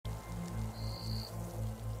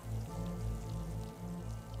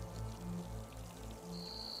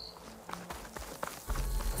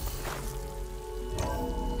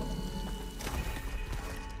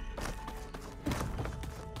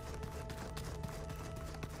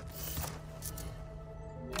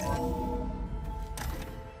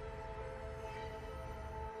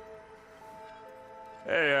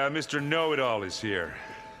Mr. Know-It-All is here.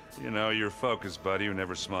 You know, your focus buddy who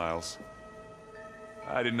never smiles.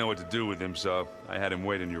 I didn't know what to do with him, so I had him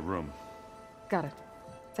wait in your room. Got it.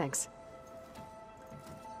 Thanks.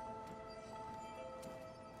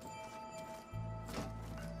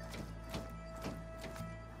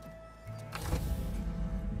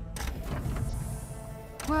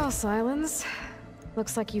 Well, Sylens.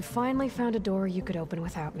 Looks like you finally found a door you could open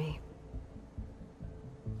without me.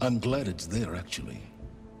 I'm glad it's there, actually.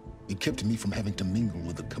 It kept me from having to mingle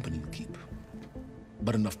with the company you keep.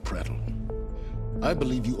 But enough prattle. I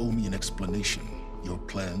believe you owe me an explanation. Your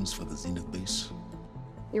plans for the Zenith base?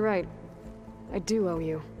 You're right. I do owe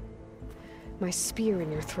you. My spear in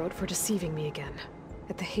your throat for deceiving me again.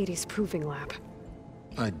 At the Hades Proving Lab.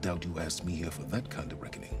 I doubt you asked me here for that kind of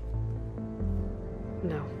reckoning.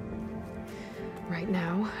 No. Right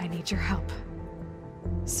now, I need your help.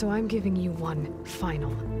 So I'm giving you one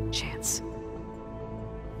final chance.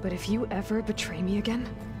 But if you ever betray me again,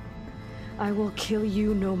 I will kill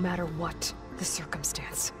you no matter what the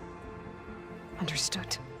circumstance.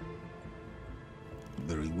 Understood?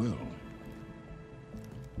 Very well.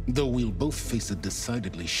 Though we'll both face a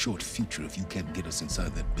decidedly short future if you can't get us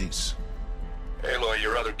inside that base. Aloy,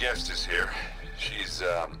 your other guest is here. She's,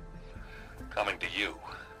 coming to you.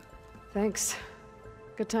 Thanks.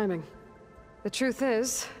 Good timing. The truth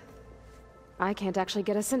is, I can't actually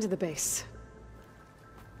get us into the base.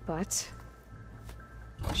 But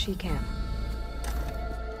she can.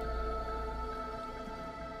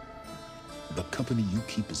 The company you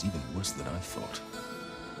keep is even worse than I thought.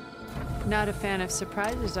 Not a fan of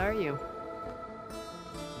surprises, are you?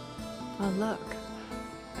 Oh, look.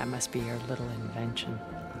 That must be your little invention.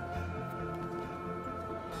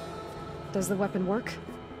 Does the weapon work?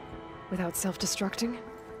 Without self-destructing?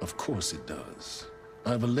 Of course it does.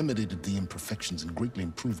 I've eliminated the imperfections and greatly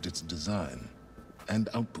improved its design and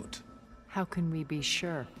output. How can we be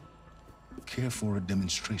sure? Care for a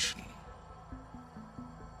demonstration?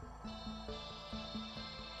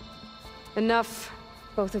 Enough,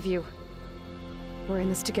 both of you. We're in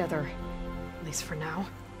this together, at least for now.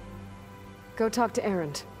 Go talk to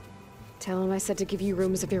Erend. Tell him I said to give you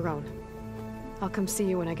rooms of your own. I'll come see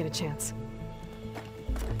you when I get a chance.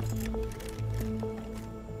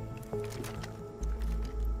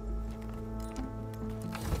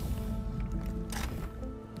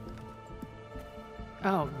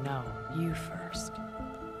 Oh, no. You first.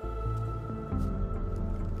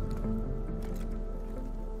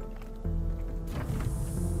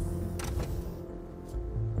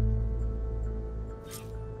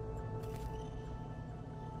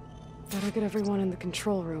 Better get everyone in the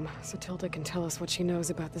control room, so Tilda can tell us what she knows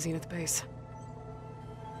about the Zenith base.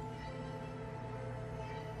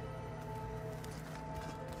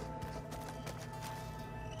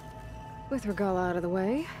 With Regalla out of the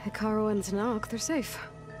way, Hikaru and Zanok, they're safe.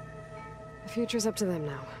 The future's up to them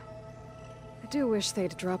now. I do wish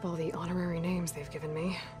they'd drop all the honorary names they've given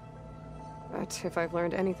me. But if I've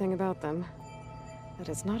learned anything about them, that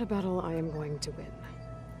is not a battle I am going to win.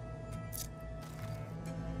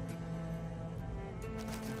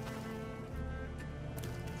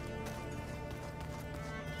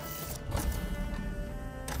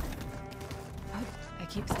 I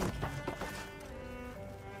keep thinking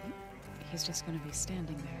he's just gonna be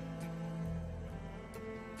standing there.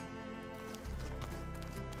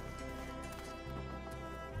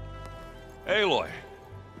 Aloy,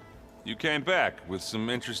 you came back with some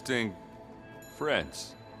interesting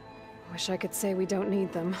friends. Wish I could say we don't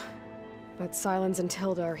need them, but Sylens and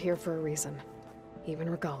Tilda are here for a reason. Even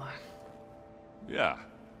Regalla. Yeah,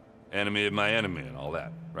 enemy of my enemy and all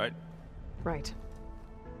that, right? Right.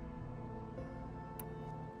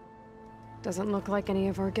 Doesn't look like any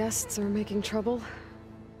of our guests are making trouble.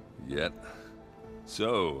 Yet.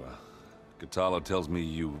 So, Katala tells me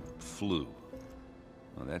you flew.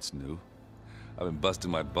 Well, that's new. I've been busting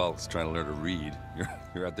my balls trying to learn to read.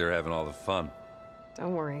 You're out there having all the fun.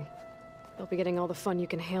 Don't worry. You'll be getting all the fun you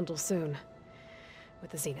can handle soon. With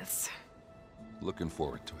the Zeniths. Looking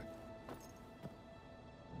forward to it.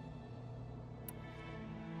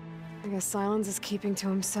 I guess Sylens is keeping to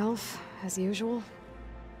himself, as usual.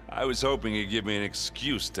 I was hoping he'd give me an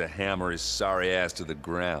excuse to hammer his sorry ass to the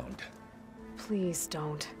ground. Please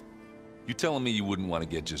don't. You telling me you wouldn't want to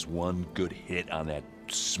get just one good hit on that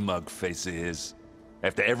smug face of his?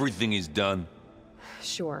 After everything he's done?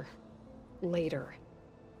 Sure. Later.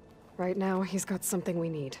 Right now, he's got something we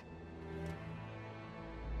need.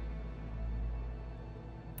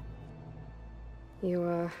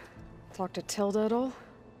 You, talked to Tilda at all?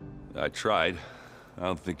 I tried. I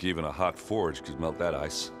don't think even a hot forge could melt that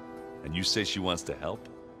ice. And you say she wants to help?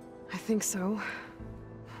 I think so.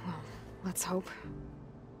 Let's hope.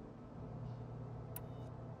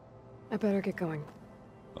 I better get going.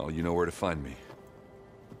 Oh, you know where to find me.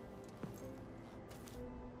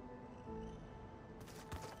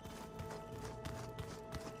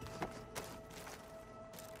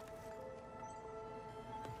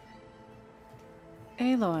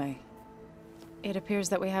 Aloy, it appears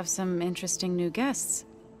that we have some interesting new guests.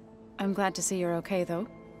 I'm glad to see you're okay, though.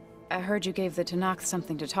 I heard you gave the Tenakth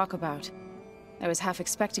something to talk about. I was half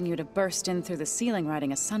expecting you to burst in through the ceiling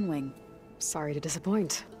riding a sunwing. Sorry to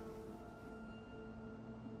disappoint.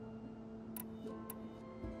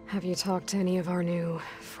 Have you talked to any of our new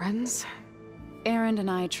friends? Erend and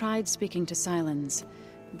I tried speaking to Sylens,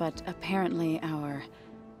 but apparently our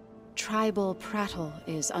tribal prattle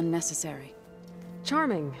is unnecessary.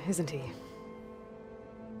 Charming, isn't he?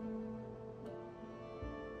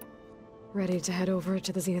 Ready to head over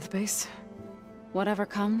to the Zenith base? Whatever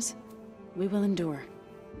comes, we will endure.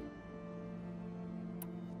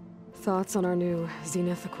 Thoughts on our new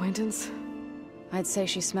Zenith acquaintance? I'd say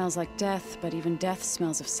she smells like death, but even death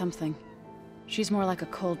smells of something. She's more like a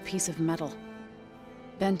cold piece of metal,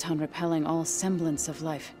 bent on repelling all semblance of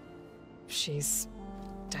life. She's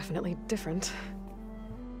definitely different.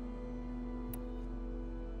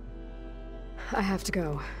 I have to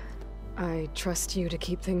go. I trust you to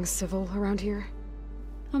keep things civil around here?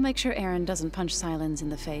 I'll make sure Erend doesn't punch Sylens in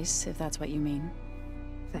the face, if that's what you mean.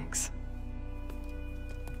 Thanks.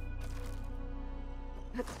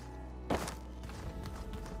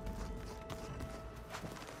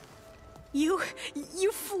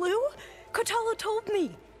 You flew? Kotalo told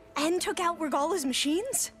me! And took out Regalla's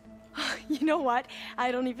machines? You know what?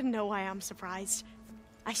 I don't even know why I'm surprised.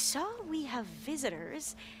 I saw we have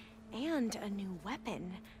visitors, and a new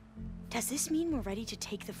weapon. Does this mean we're ready to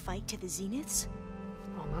take the fight to the Zeniths?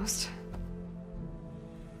 Almost.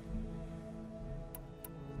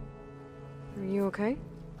 Are you okay?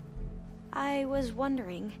 I was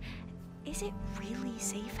wondering, is it really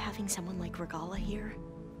safe having someone like Regalla here?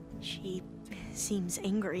 She seems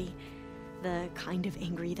angry. The kind of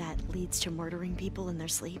angry that leads to murdering people in their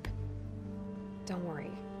sleep. Don't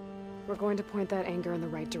worry. We're going to point that anger in the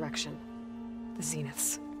right direction. The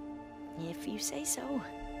Zeniths. If you say so.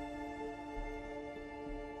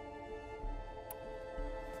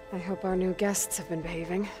 I hope our new guests have been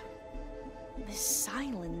behaving. This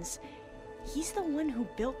Sylens, he's the one who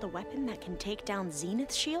built the weapon that can take down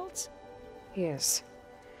Zenith shields? He is.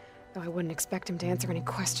 Though I wouldn't expect him to answer any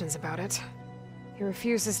questions about it. He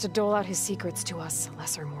refuses to dole out his secrets to us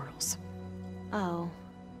lesser mortals. Oh.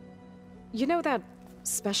 You know that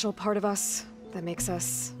special part of us that makes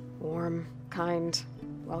us warm, kind,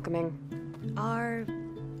 welcoming? Our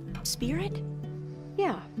spirit?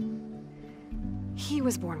 Yeah. He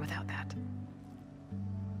was born without that.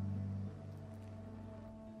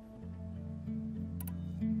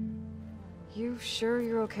 You sure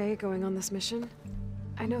you're okay going on this mission?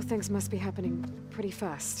 I know things must be happening pretty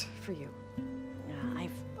fast for you.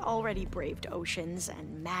 I've already braved oceans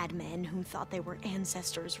and madmen who thought they were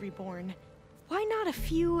ancestors reborn. Why not a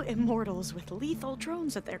few immortals with lethal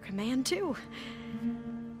drones at their command, too?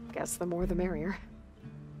 Guess the more the merrier.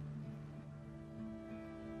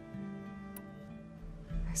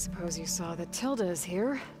 I suppose you saw that Tilda is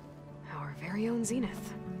here. Our very own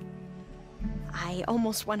Zenith. I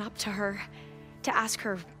almost went up to her to ask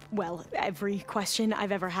her, well, every question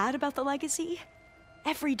I've ever had about the legacy.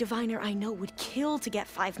 Every diviner I know would kill to get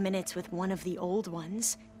 5 minutes with one of the old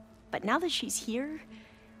ones. But now that she's here,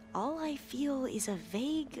 all I feel is a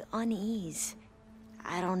vague unease.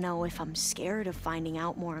 I don't know if I'm scared of finding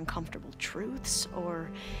out more uncomfortable truths, or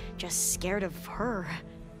just scared of her.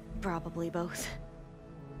 Probably both.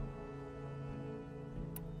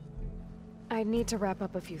 I need to wrap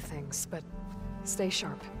up a few things, but stay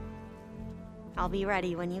sharp. I'll be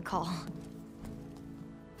ready when you call.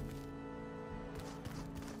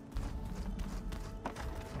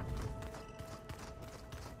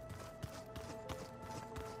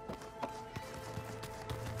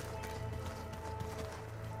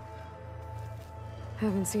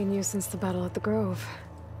 Haven't seen you since the battle at the Grove.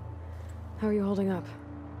 How are you holding up?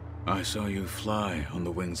 I saw you fly on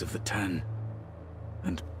the wings of the Ten,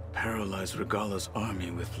 and paralyze Regalla's army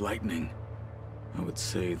with lightning. I would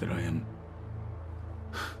say that I am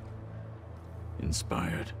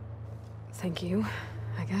inspired. Thank you,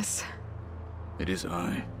 I guess. It is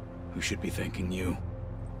I who should be thanking you.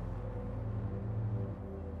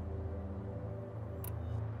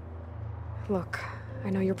 Look, I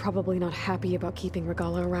know you're probably not happy about keeping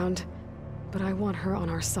Regalla around, but I want her on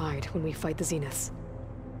our side when we fight the Zeniths.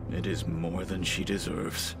 It is more than she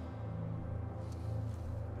deserves.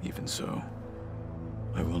 Even so,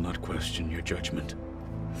 I will not question your judgment.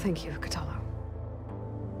 Thank you, Catalo.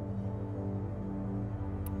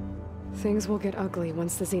 Things will get ugly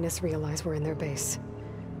once the Zeniths realize we're in their base.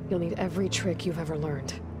 You'll need every trick you've ever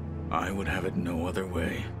learned. I would have it no other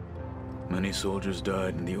way. Many soldiers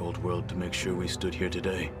died in the old world to make sure we stood here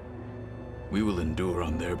today. We will endure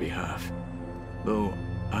on their behalf. Though,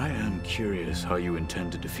 I am curious how you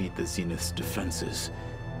intend to defeat the Zenith's defenses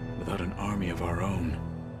without an army of our own.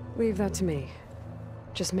 Leave that to me.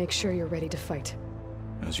 Just make sure you're ready to fight.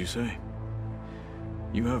 As you say.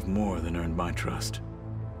 You have more than earned my trust.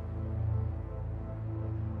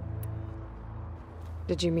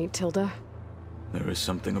 Did you meet Tilda? There is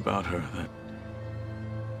something about her that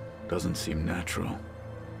doesn't seem natural.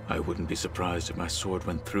 I wouldn't be surprised if my sword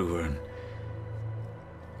went through her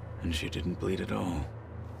and she didn't bleed at all.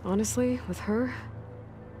 Honestly, with her,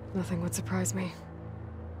 nothing would surprise me.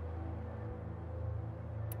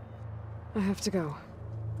 I have to go.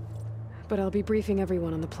 But I'll be briefing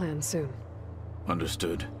everyone on the plan soon.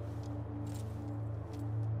 Understood.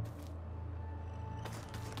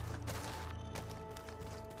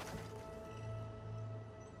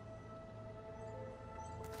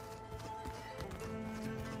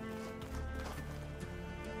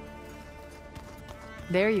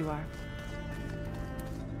 There you are.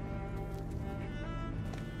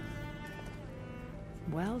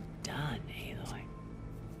 Well done, Aloy.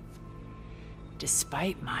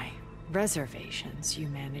 Despite my reservations, you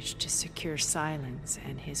managed to secure Sylens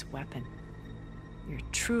and his weapon. You're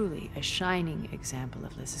truly a shining example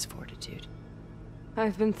of Liz's fortitude.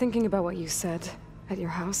 I've been thinking about what you said at your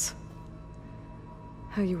house.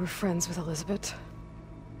 How you were friends with Elizabeth.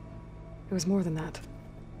 It was more than that,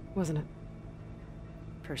 wasn't it?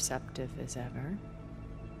 Perceptive as ever.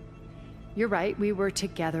 You're right, we were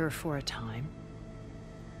together for a time.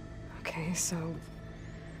 Okay, so...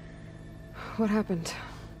 what happened?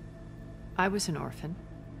 I was an orphan.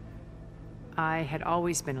 I had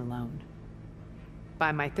always been alone.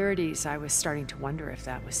 By my 30s, I was starting to wonder if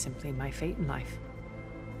that was simply my fate in life.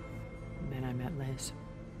 And then I met Liz.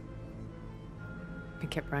 We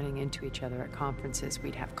kept running into each other at conferences.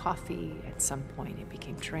 We'd have coffee. At some point, it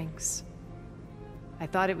became drinks. I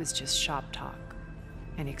thought it was just shop talk,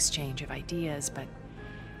 an exchange of ideas, but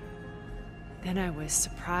then I was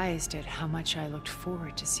surprised at how much I looked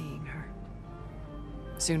forward to seeing her.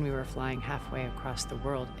 Soon we were flying halfway across the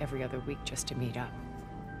world every other week just to meet up.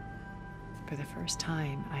 For the first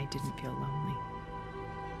time, I didn't feel lonely.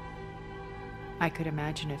 I could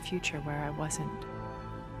imagine a future where I wasn't.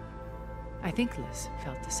 I think Liz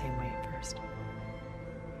felt the same way at first.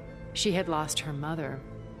 She had lost her mother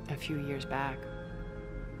a few years back.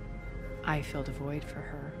 I filled a void for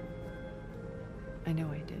her. I know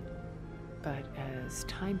I did. But as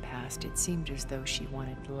time passed, it seemed as though she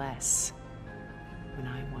wanted less when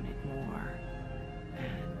I wanted more.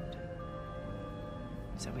 And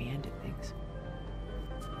so we ended things.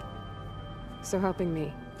 So helping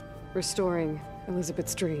me, restoring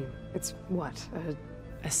Elizabeth's dream, it's what,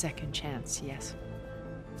 a second chance, yes.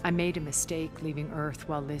 I made a mistake leaving Earth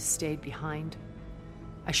while Liz stayed behind.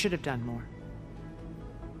 I should have done more.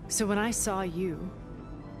 So when I saw you,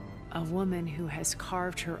 a woman who has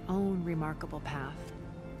carved her own remarkable path,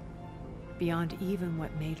 beyond even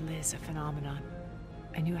what made Liz a phenomenon,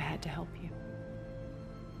 I knew I had to help you.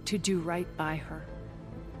 To do right by her.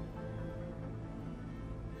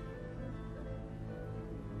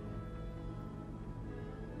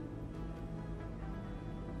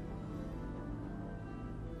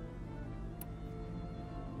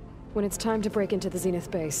 when it's time to break into the Zenith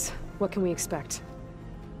base, what can we expect?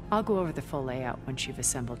 I'll go over the full layout once you've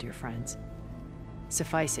assembled your friends.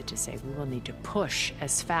 Suffice it to say, we will need to push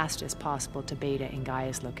as fast as possible to Beta and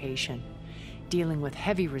Gaia's location, dealing with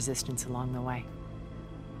heavy resistance along the way.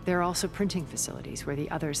 There are also printing facilities where the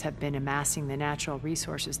others have been amassing the natural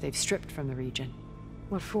resources they've stripped from the region.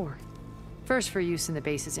 What for? First for use in the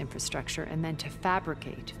base's infrastructure, and then to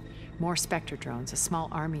fabricate more Spectre drones, a small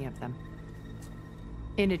army of them.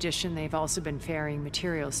 In addition, they've also been ferrying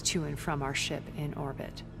materials to and from our ship in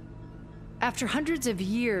orbit. After hundreds of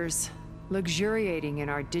years luxuriating in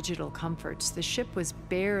our digital comforts, the ship was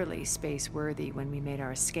barely space-worthy when we made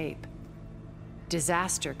our escape.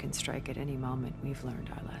 Disaster can strike at any moment. We've learned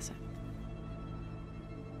our lesson.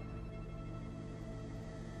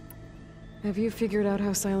 Have you figured out how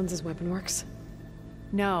Sylens' weapon works?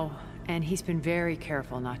 No, and he's been very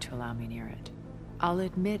careful not to allow me near it. I'll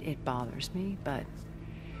admit it bothers me, but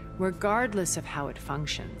regardless of how it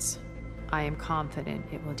functions, I am confident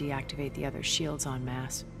it will deactivate the other shields en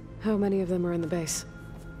masse. How many of them are in the base?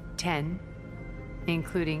 10,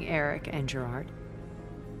 including Eric and Gerard.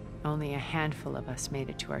 Only a handful of us made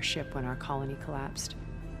it to our ship when our colony collapsed.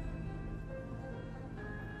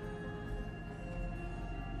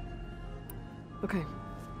 Okay.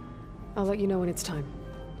 I'll let you know when it's time.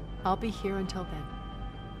 I'll be here until then.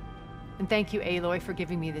 And thank you, Aloy, for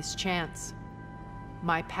giving me this chance.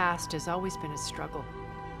 My past has always been a struggle.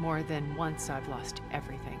 More than once I've lost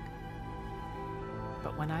everything.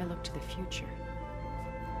 But when I look to the future,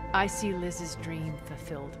 I see Liz's dream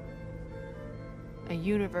fulfilled. A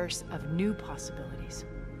universe of new possibilities.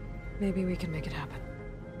 Maybe we can make it happen.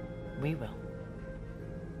 We will.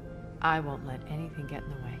 I won't let anything get in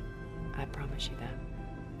the way. I promise you that.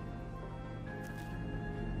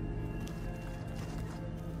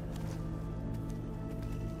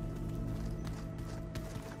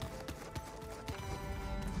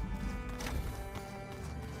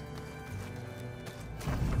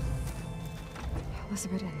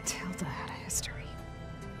 Elizabeth and Tilda had a history.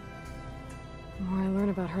 The more I learn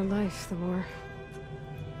about her life, the more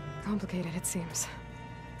complicated it seems.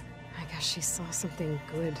 I guess she saw something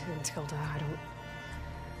good in Tilda. I don't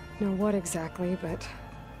know what exactly, but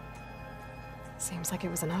seems like it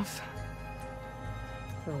was enough.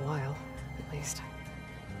 For a while, at least.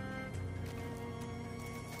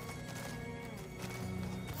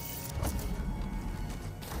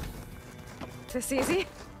 This easy?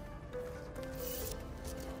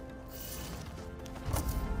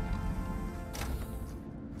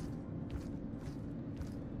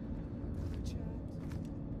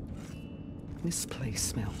 This place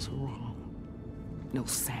smells wrong. No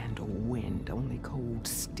sand or wind, only cold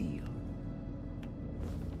steel.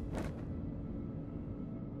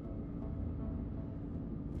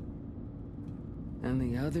 And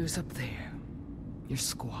the others up there, your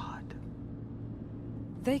squad.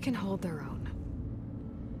 They can hold their own.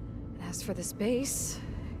 And as for this base,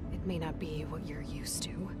 it may not be what you're used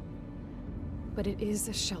to, but it is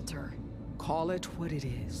a shelter. Call it what it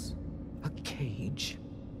is. A cage.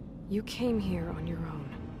 You came here on your own.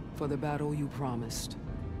 For the battle you promised.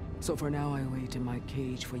 So for now I wait in my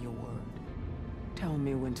cage for your word. Tell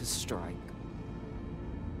me when to strike.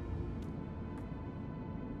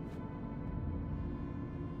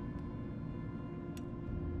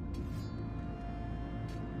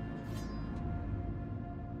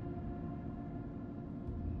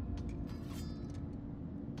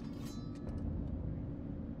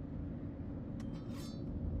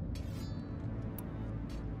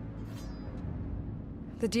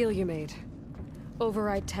 The deal you made.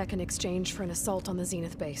 Override tech in exchange for an assault on the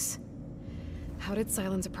Zenith base. How did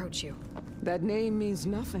Sylens approach you? That name means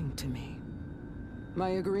nothing to me. My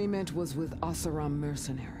agreement was with Oseram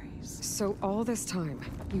mercenaries. So all this time,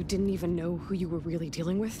 you didn't even know who you were really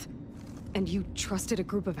dealing with? And you trusted a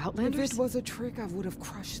group of Outlanders? If it was a trick, I would have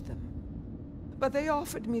crushed them. But they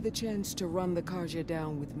offered me the chance to run the Karja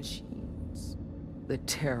down with machines. The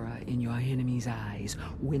terror in your enemy's eyes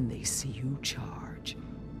when they see you charge.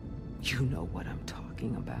 You know what I'm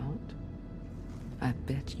talking about. I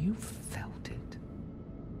bet you felt it.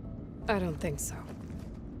 I don't think so.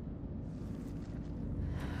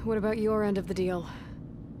 What about your end of the deal?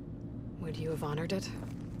 Would you have honored it?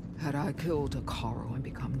 Had I killed Akaro and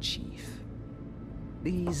become chief,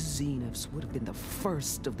 these Zeniths would have been the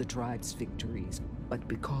first of the tribe's victories. But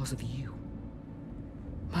because of you,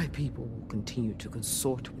 my people will continue to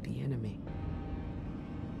consort with the enemy.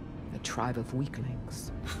 A tribe of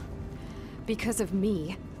weaklings. Because of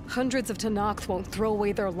me, hundreds of Tenakth won't throw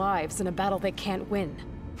away their lives in a battle they can't win.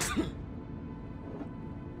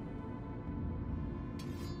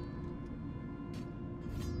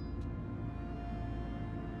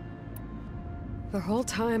 The whole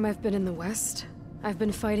time I've been in the West, I've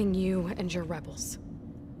been fighting you and your rebels.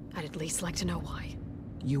 I'd at least like to know why.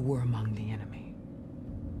 You were among the enemy.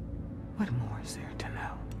 What more is there to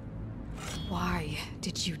know? Why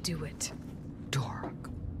did you do it? Dork,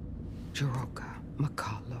 Jiroka,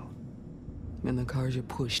 Makalo, and the Karja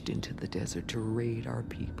pushed into the desert to raid our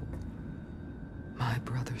people. My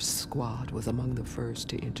brother's squad was among the first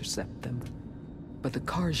to intercept them. But the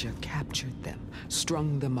Karja captured them,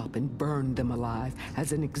 strung them up, and burned them alive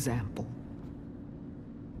as an example.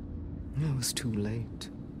 It was too late.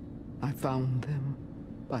 I found them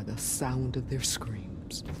by the sound of their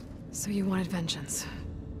screams. So you wanted vengeance?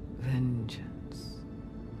 Vengeance?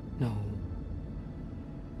 No.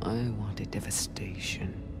 I wanted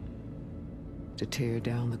devastation. To tear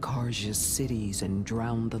down the Karja's cities and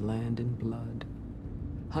drown the land in blood.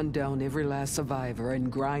 Hunt down every last survivor and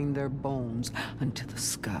grind their bones until the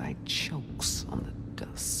sky chokes on the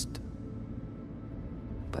dust.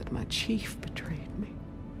 But my chief betrayed me.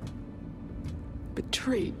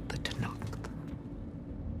 Betrayed the Tenakth.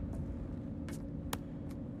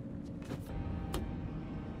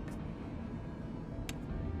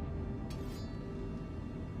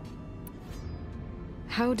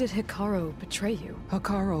 How did Hikaru betray you?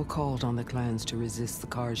 Hikaru called on the clans to resist the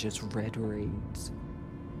Karja's red raids.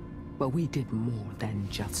 But we did more than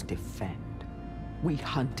just defend. We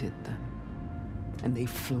hunted them. And they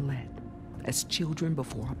fled as children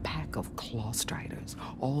before a pack of claw striders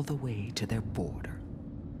all the way to their border.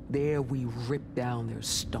 There we ripped down their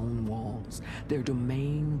stone walls. Their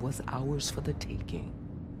domain was ours for the taking.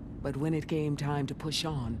 But when it came time to push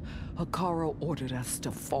on, Hikaru ordered us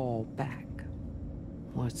to fall back.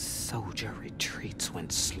 What soldier retreats when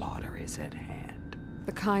slaughter is at hand?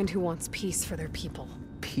 The kind who wants peace for their people.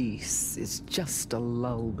 Peace is just a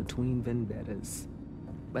lull between vendettas.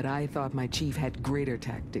 But I thought my chief had greater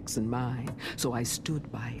tactics in mind, so I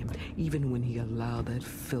stood by him, even when he allowed that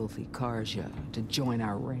filthy Karja to join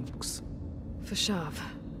our ranks. Fashav.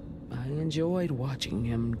 I enjoyed watching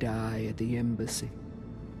him die at the embassy.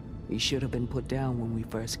 He should have been put down when we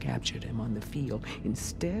first captured him on the field.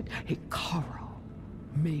 Instead, Hikaru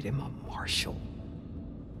made him a marshal.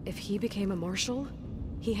 If he became a marshal,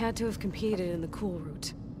 he had to have competed in the cool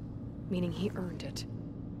route, meaning he earned it.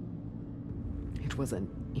 It was an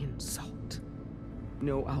insult.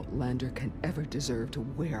 No Outlander can ever deserve to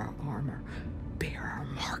wear our armor, bear our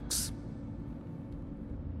marks.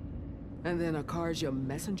 And then a Karja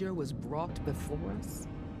messenger was brought before us?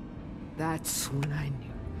 That's when I knew.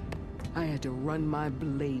 I had to run my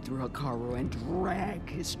blade through Hikaru and drag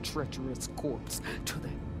his treacherous corpse to the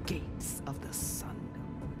gates of the sun.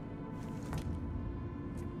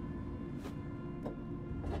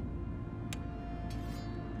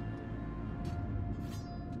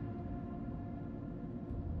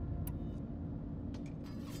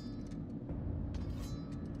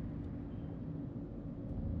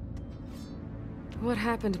 What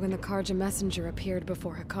happened when the Karja messenger appeared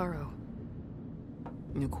before Hikaru?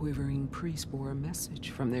 A quivering priest bore a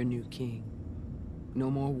message from their new king.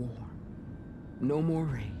 No more war. No more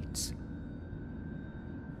raids.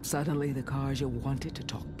 Suddenly the Karja wanted to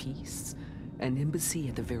talk peace. An embassy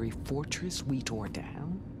at the very fortress we tore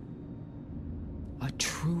down? A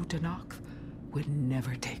true Tenakth would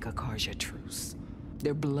never take a Karja truce.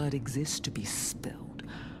 Their blood exists to be spilled.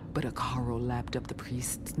 But Hikaru lapped up the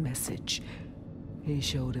priest's message. He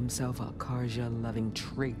showed himself a Karja-loving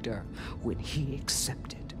traitor when he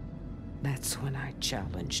accepted. That's when I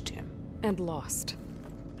challenged him. And lost.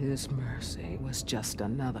 His mercy was just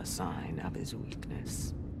another sign of his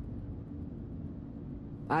weakness.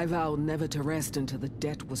 I vowed never to rest until the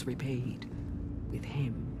debt was repaid, with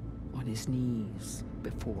him on his knees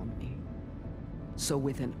before me. So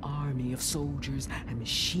with an army of soldiers and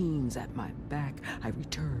machines at my back, I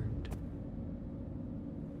returned.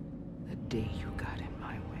 The day you got in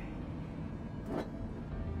my way.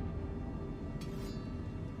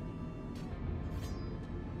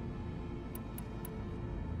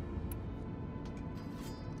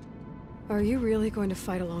 Are you really going to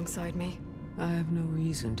fight alongside me? I have no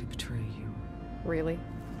reason to betray you. Really?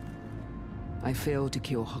 I failed to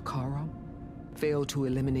kill Hikaru, failed to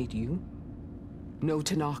eliminate you. No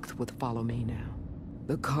Tenakth would follow me now.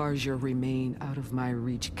 The Karja remain out of my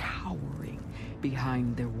reach, cowering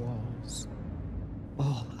behind their walls.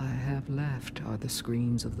 All I have left are the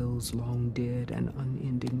screams of those long dead and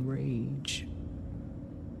unending rage.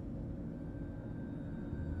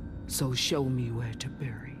 So show me where to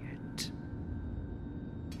bury it.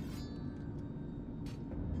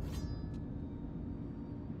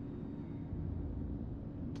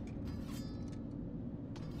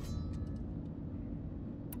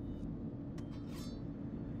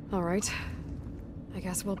 All right. I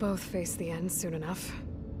guess we'll both face the end soon enough.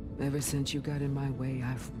 Ever since you got in my way,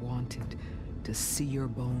 I've wanted to see your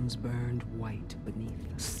bones burned white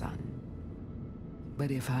beneath the sun.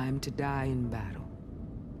 But if I'm to die in battle,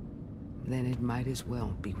 then it might as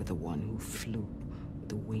well be with the one who flew with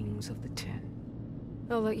the wings of the Ten.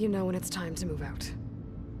 I'll let you know when it's time to move out.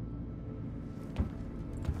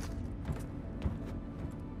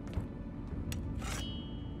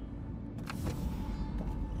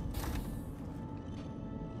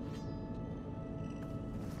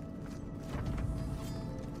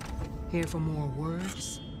 Here for more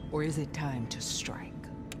words, or is it time to strike?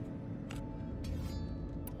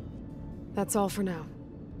 That's all for now.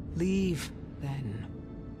 Leave, then.